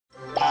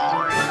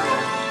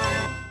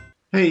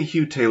Hey,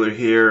 Hugh Taylor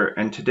here,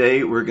 and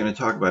today we're going to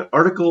talk about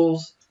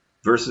articles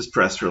versus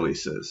press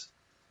releases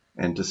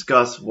and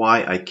discuss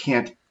why I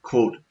can't,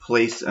 quote,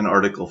 place an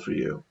article for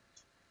you.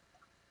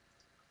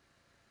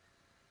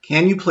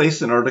 Can you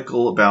place an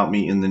article about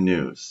me in the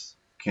news?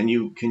 Can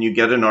you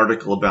get an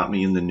article about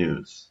me in the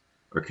news?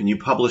 Or can you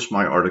publish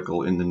my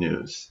article in the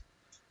news?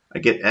 I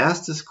get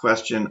asked this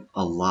question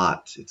a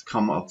lot. It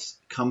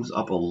comes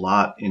up a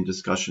lot in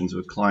discussions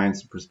with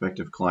clients and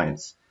prospective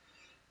clients.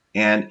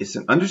 And it's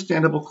an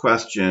understandable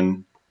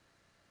question,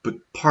 but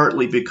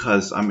partly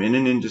because I'm in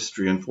an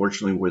industry,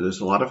 unfortunately, where there's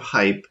a lot of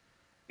hype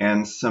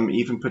and some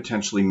even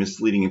potentially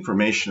misleading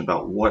information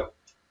about what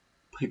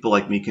people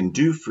like me can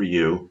do for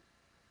you.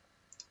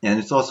 And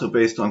it's also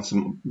based on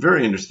some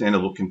very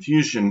understandable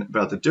confusion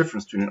about the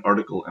difference between an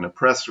article and a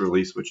press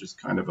release, which is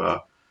kind of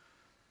a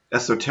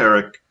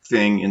esoteric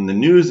thing in the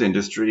news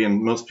industry,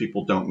 and most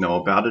people don't know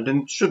about it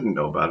and shouldn't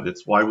know about it.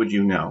 It's why would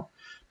you know?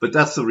 But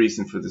that's the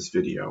reason for this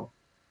video.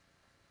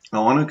 I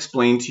want to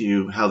explain to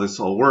you how this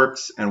all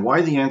works and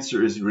why the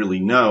answer is really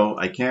no.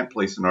 I can't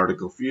place an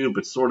article for you,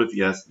 but sort of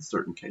yes in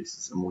certain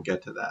cases, and we'll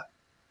get to that.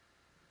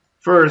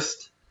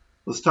 First,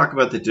 let's talk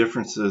about the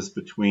differences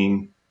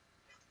between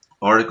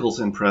articles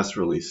and press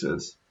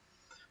releases.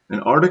 An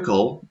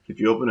article, if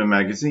you open a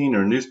magazine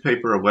or a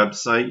newspaper or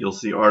website, you'll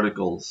see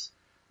articles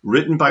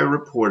written by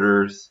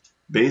reporters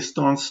based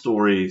on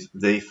stories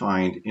they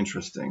find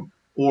interesting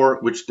or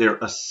which they're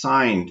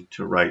assigned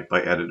to write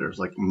by editors.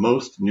 Like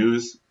most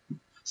news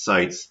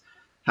sites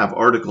have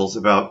articles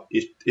about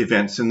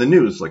events in the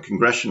news, like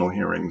congressional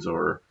hearings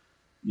or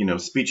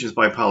speeches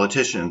by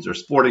politicians or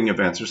sporting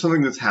events or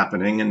something that's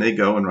happening, and they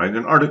go and write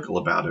an article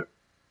about it.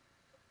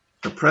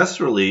 A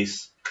press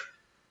release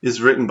is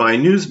written by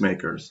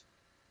newsmakers,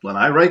 and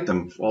I write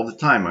them all the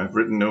time. I've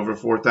written over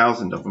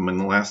 4,000 of them in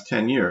the last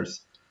 10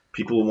 years.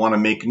 People want to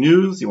make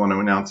news, you want to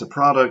announce a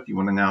product, you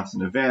want to announce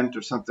an event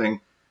or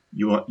something,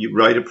 you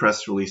write a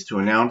press release to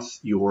announce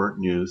your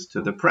news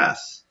to the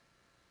press.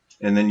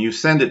 And then you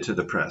send it to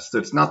the press. So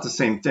it's not the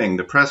same thing.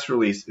 The press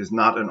release is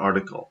not an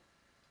article.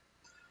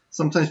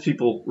 Sometimes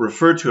people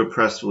refer to a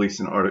press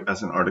release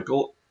as an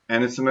article,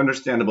 and it's an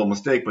understandable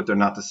mistake, but they're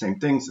not the same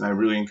things, and I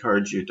really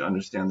encourage you to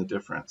understand the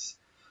difference.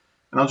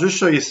 And I'll just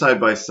show you side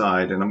by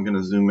side, and I'm going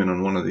to zoom in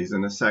on one of these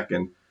in a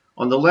second.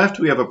 On the left,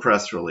 we have a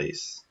press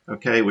release,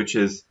 okay, which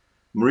is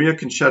Maria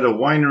Conchetta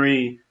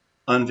Winery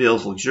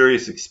unveils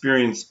luxurious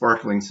experience,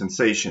 sparkling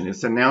sensation.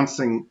 It's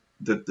announcing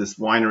that this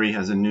winery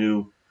has a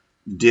new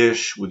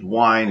dish with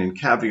wine and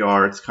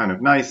caviar. It's kind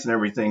of nice and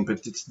everything,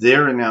 but it's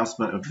their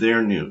announcement of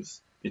their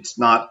news. It's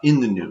not in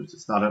the news.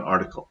 It's not an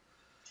article.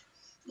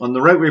 On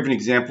the right, we have an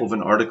example of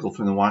an article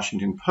from the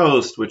Washington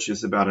Post, which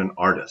is about an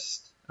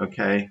artist,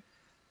 okay?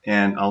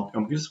 And I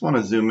just want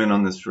to zoom in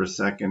on this for a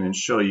second and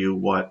show you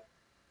what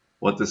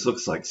this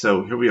looks like.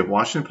 So here we have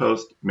Washington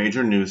Post,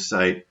 major news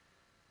site.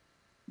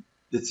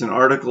 It's an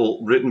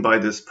article written by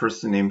this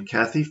person named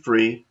Kathy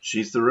Free.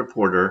 She's the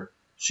reporter.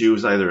 She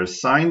was either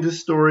assigned this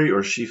story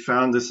or she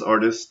found this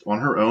artist on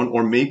her own,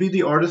 or maybe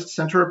the artist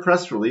sent her a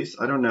press release.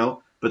 I don't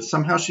know. But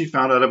somehow she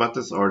found out about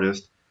this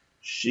artist.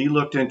 She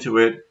looked into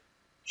it.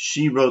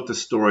 She wrote the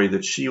story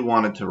that she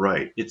wanted to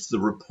write. It's the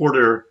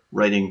reporter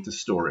writing the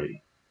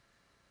story.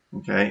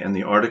 Okay, and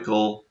the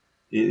article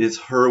is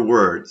her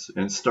words.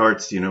 And it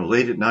starts,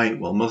 late at night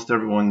while most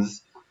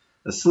everyone's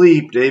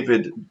asleep,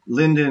 David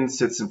Linden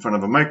sits in front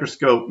of a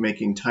microscope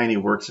making tiny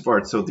works of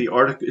art. So the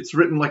article, it's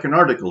written like an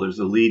article. There's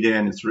a lead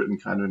in. It's written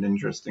kind of an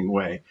interesting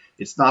way.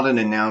 It's not an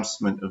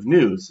announcement of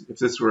news. If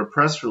this were a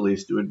press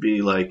release, it would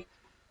be like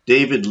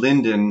David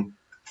Linden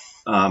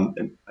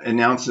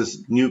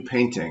announces new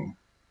painting,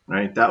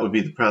 right? That would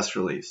be the press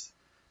release.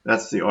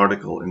 That's the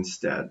article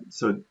instead.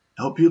 So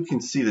I hope you can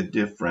see the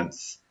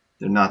difference.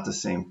 They're not the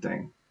same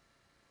thing.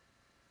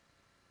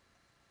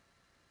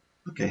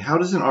 Okay, how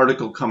does an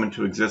article come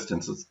into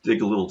existence? Let's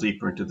dig a little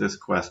deeper into this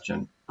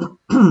question.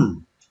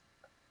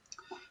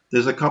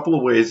 There's a couple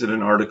of ways that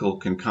an article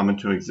can come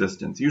into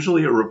existence.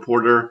 Usually a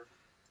reporter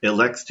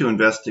elects to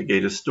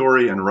investigate a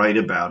story and write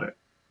about it.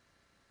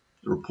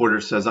 The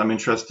reporter says, I'm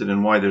interested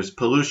in why there's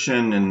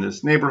pollution in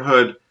this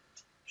neighborhood.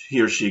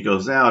 He or she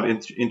goes out,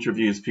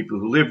 interviews people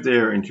who live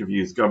there,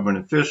 interviews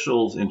government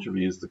officials,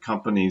 interviews the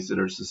companies that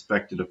are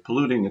suspected of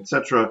polluting,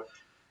 etc.,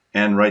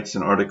 and writes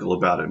an article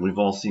about it. We've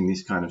all seen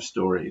these kind of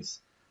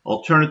stories.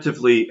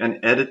 Alternatively,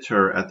 an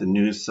editor at the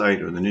news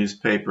site or the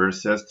newspaper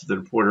says to the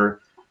reporter,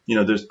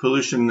 there's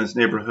pollution in this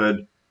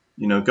neighborhood,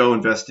 go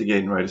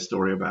investigate and write a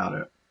story about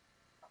it.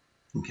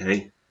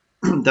 Okay,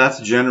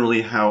 that's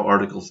generally how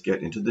articles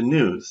get into the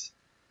news.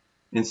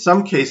 In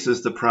some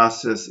cases, the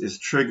process is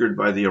triggered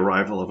by the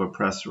arrival of a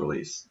press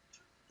release,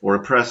 or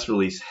a press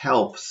release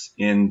helps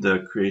in the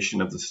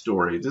creation of the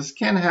story. This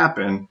can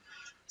happen.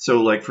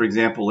 So like, for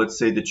example, let's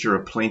say that you're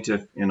a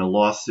plaintiff in a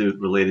lawsuit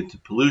related to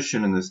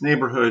pollution in this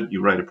neighborhood.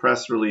 You write a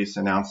press release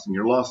announcing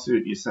your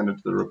lawsuit. You send it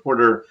to the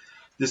reporter.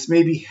 This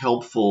may be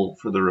helpful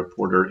for the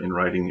reporter in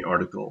writing the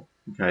article,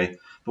 okay?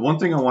 But one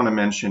thing I want to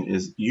mention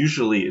is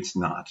usually it's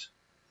not,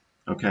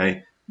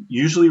 okay?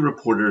 Usually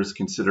reporters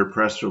consider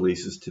press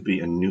releases to be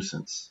a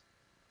nuisance.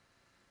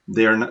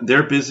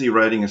 They're busy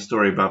writing a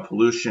story about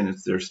pollution.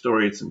 It's their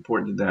story. It's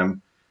important to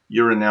them.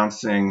 You're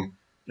announcing,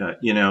 that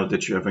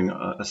you're having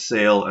a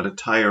sale at a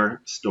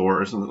tire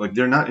store or something. Like,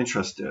 they're not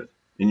interested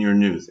in your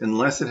news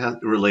unless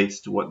it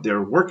relates to what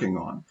they're working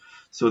on.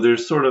 So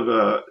there's sort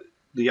of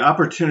the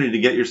opportunity to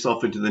get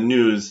yourself into the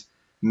news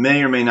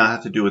may or may not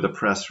have to do with a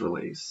press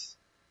release.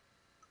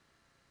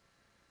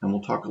 And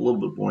we'll talk a little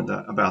bit more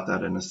about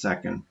that in a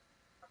second.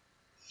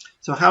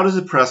 So how does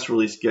a press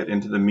release get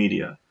into the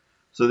media?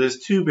 So there's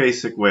two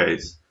basic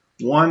ways.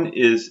 One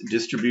is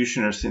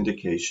distribution or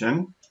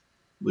syndication,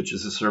 which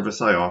is a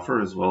service I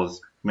offer, as well as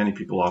many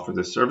people offer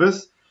this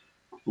service,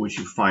 which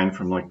you find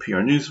from like PR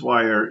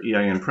Newswire,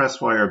 EIN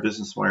Presswire,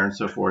 Business Wire, and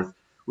so forth,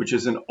 which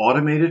is an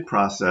automated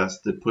process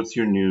that puts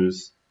your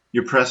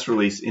press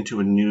release into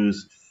a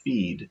news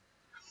feed.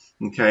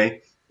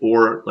 Okay?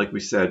 Or, like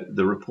we said,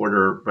 the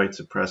reporter writes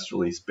a press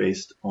release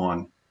based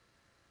on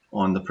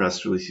the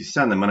press release you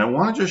send them. And I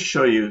want to just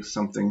show you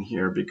something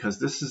here, because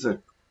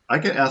I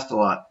get asked a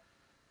lot,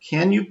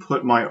 can you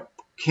put my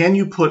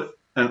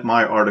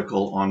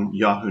article on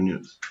Yahoo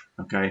News?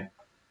 Okay?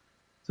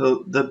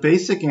 So the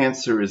basic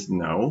answer is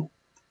no,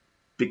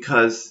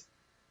 because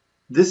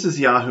this is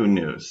Yahoo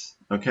News.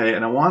 Okay?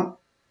 And I want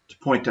to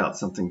point out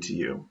something to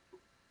you.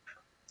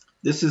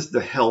 This is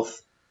the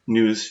health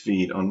news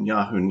feed on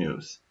Yahoo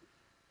News.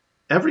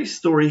 Every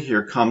story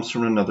here comes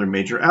from another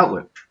major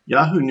outlet.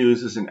 Yahoo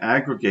News is an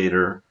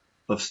aggregator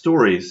of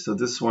stories. So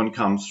this one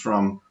comes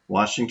from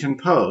Washington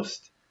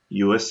Post,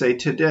 USA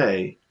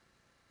Today,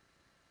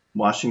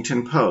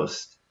 Washington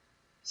Post,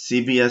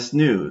 CBS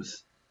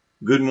News,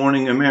 Good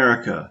Morning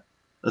America,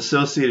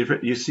 Associated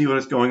Press. You see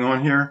what's going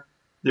on here?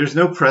 There's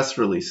no press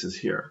releases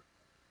here.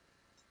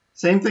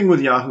 Same thing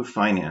with Yahoo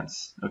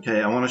Finance.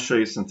 Okay, I want to show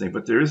you something,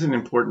 but there is an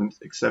important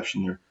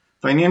exception here.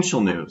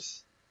 Financial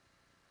news.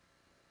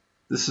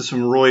 This is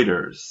from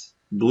Reuters,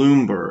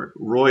 Bloomberg,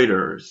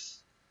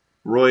 Reuters,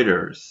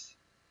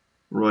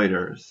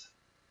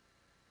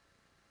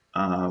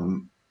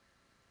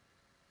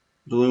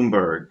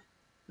 Bloomberg,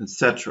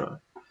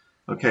 etc.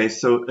 Okay,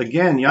 so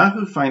again,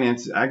 Yahoo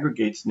Finance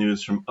aggregates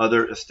news from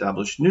other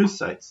established news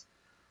sites.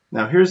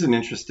 Now here's an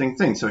interesting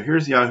thing. So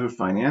here's Yahoo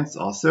Finance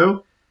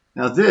also.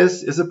 Now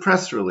this is a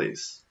press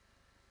release.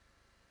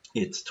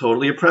 It's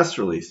totally a press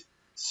release.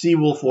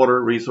 Seawolf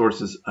Water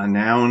Resources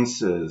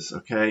announces,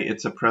 okay,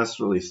 it's a press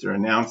release. They're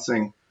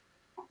announcing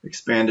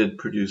expanded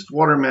produced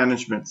water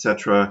management,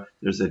 etc.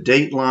 There's a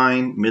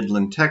dateline,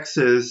 Midland,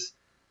 Texas,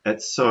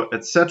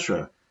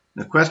 etc.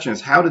 The question is,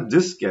 how did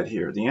this get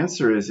here? The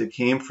answer is it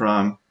came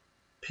from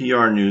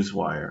PR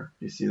Newswire.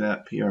 You see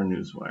that? PR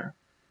Newswire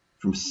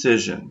from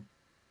Cision.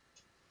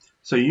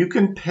 So you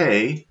can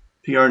pay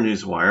PR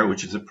Newswire,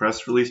 which is a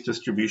press release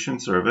distribution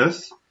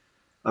service,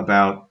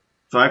 about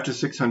 $500 to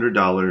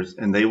 $600,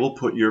 and they will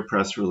put your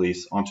press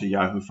release onto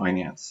Yahoo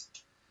Finance.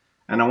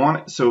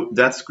 And so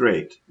that's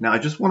great. Now I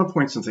just want to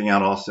point something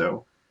out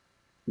also.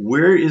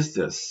 Where is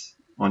this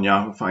on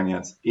Yahoo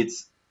Finance?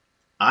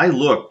 I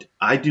looked,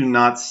 I do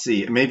not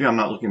see, maybe I'm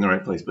not looking in the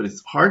right place, but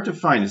it's hard to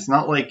find. It's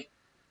not like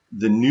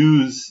the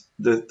news,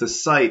 the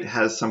site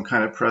has some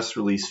kind of press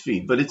release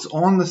feed, but it's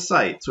on the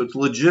site. So it's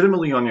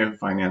legitimately on Yahoo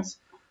Finance,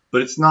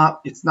 but it's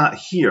not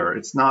here.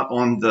 It's not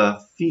on the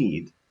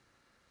feed.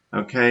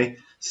 Okay?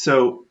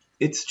 So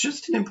it's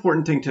just an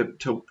important thing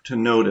to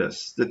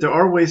notice that there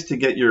are ways to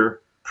get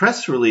your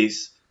press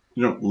release,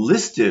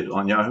 listed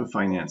on Yahoo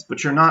Finance,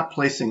 but you're not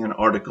placing an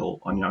article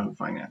on Yahoo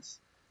Finance.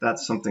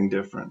 That's something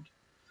different.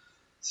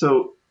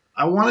 So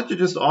I wanted to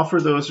just offer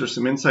those or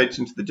some insights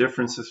into the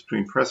differences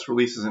between press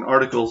releases and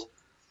articles,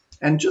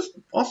 and just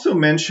also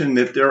mention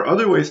that there are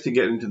other ways to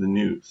get into the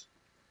news.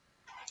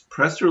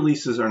 Press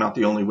releases are not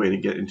the only way to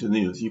get into the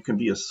news. You can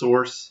be a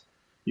source.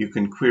 You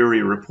can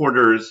query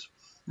reporters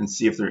and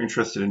see if they're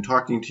interested in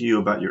talking to you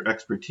about your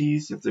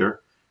expertise. If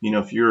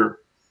you're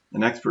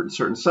an expert in a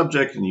certain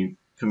subject and you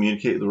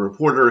communicate with a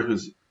reporter who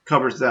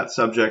covers that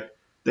subject,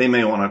 they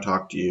may want to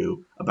talk to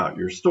you about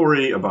your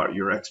story, about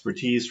your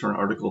expertise for an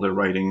article they're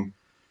writing.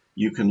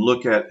 You can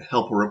look at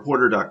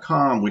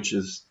helpareporter.com, which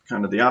is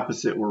kind of the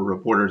opposite, where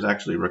reporters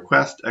actually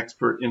request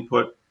expert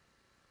input.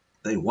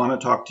 They want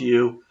to talk to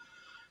you.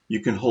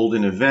 You can hold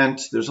an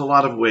event. There's a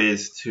lot of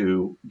ways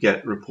to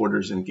get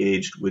reporters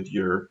engaged with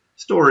your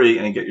story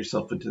and get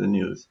yourself into the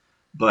news.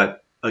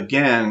 But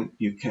again,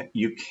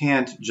 you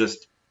can't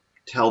just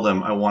tell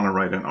them, I want to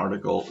write an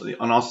article.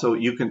 And also,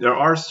 there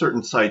are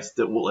certain sites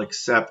that will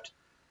accept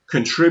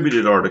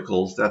contributed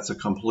articles. That's a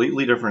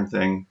completely different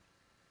thing.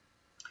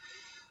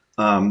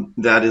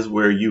 That is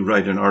where you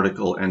write an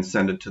article and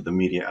send it to the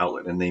media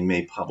outlet, and they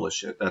may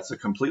publish it. That's a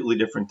completely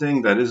different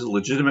thing. That is a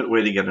legitimate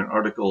way to get an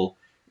article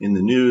in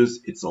the news.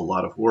 It's a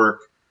lot of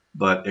work,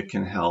 but it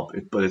can help.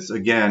 But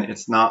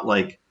it's not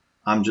like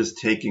I'm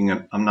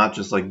not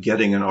just like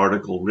getting an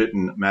article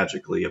written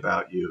magically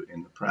about you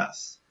in the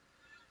press.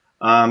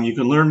 You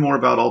can learn more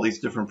about all these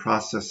different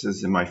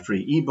processes in my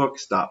free ebook,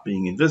 Stop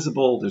Being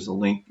Invisible. There's a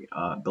link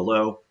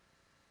below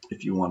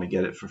if you want to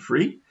get it for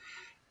free.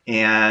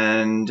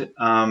 And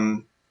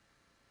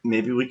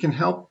maybe we can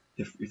help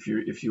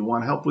if you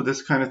want help with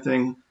this kind of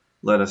thing,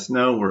 let us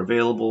know. We're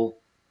available.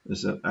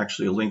 There's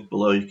actually a link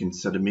below. You can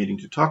set a meeting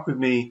to talk with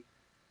me,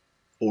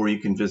 or you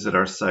can visit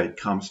our site,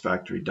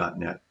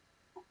 commsfactory.net.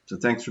 So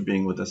thanks for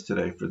being with us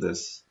today for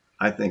this,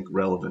 I think,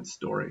 relevant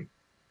story.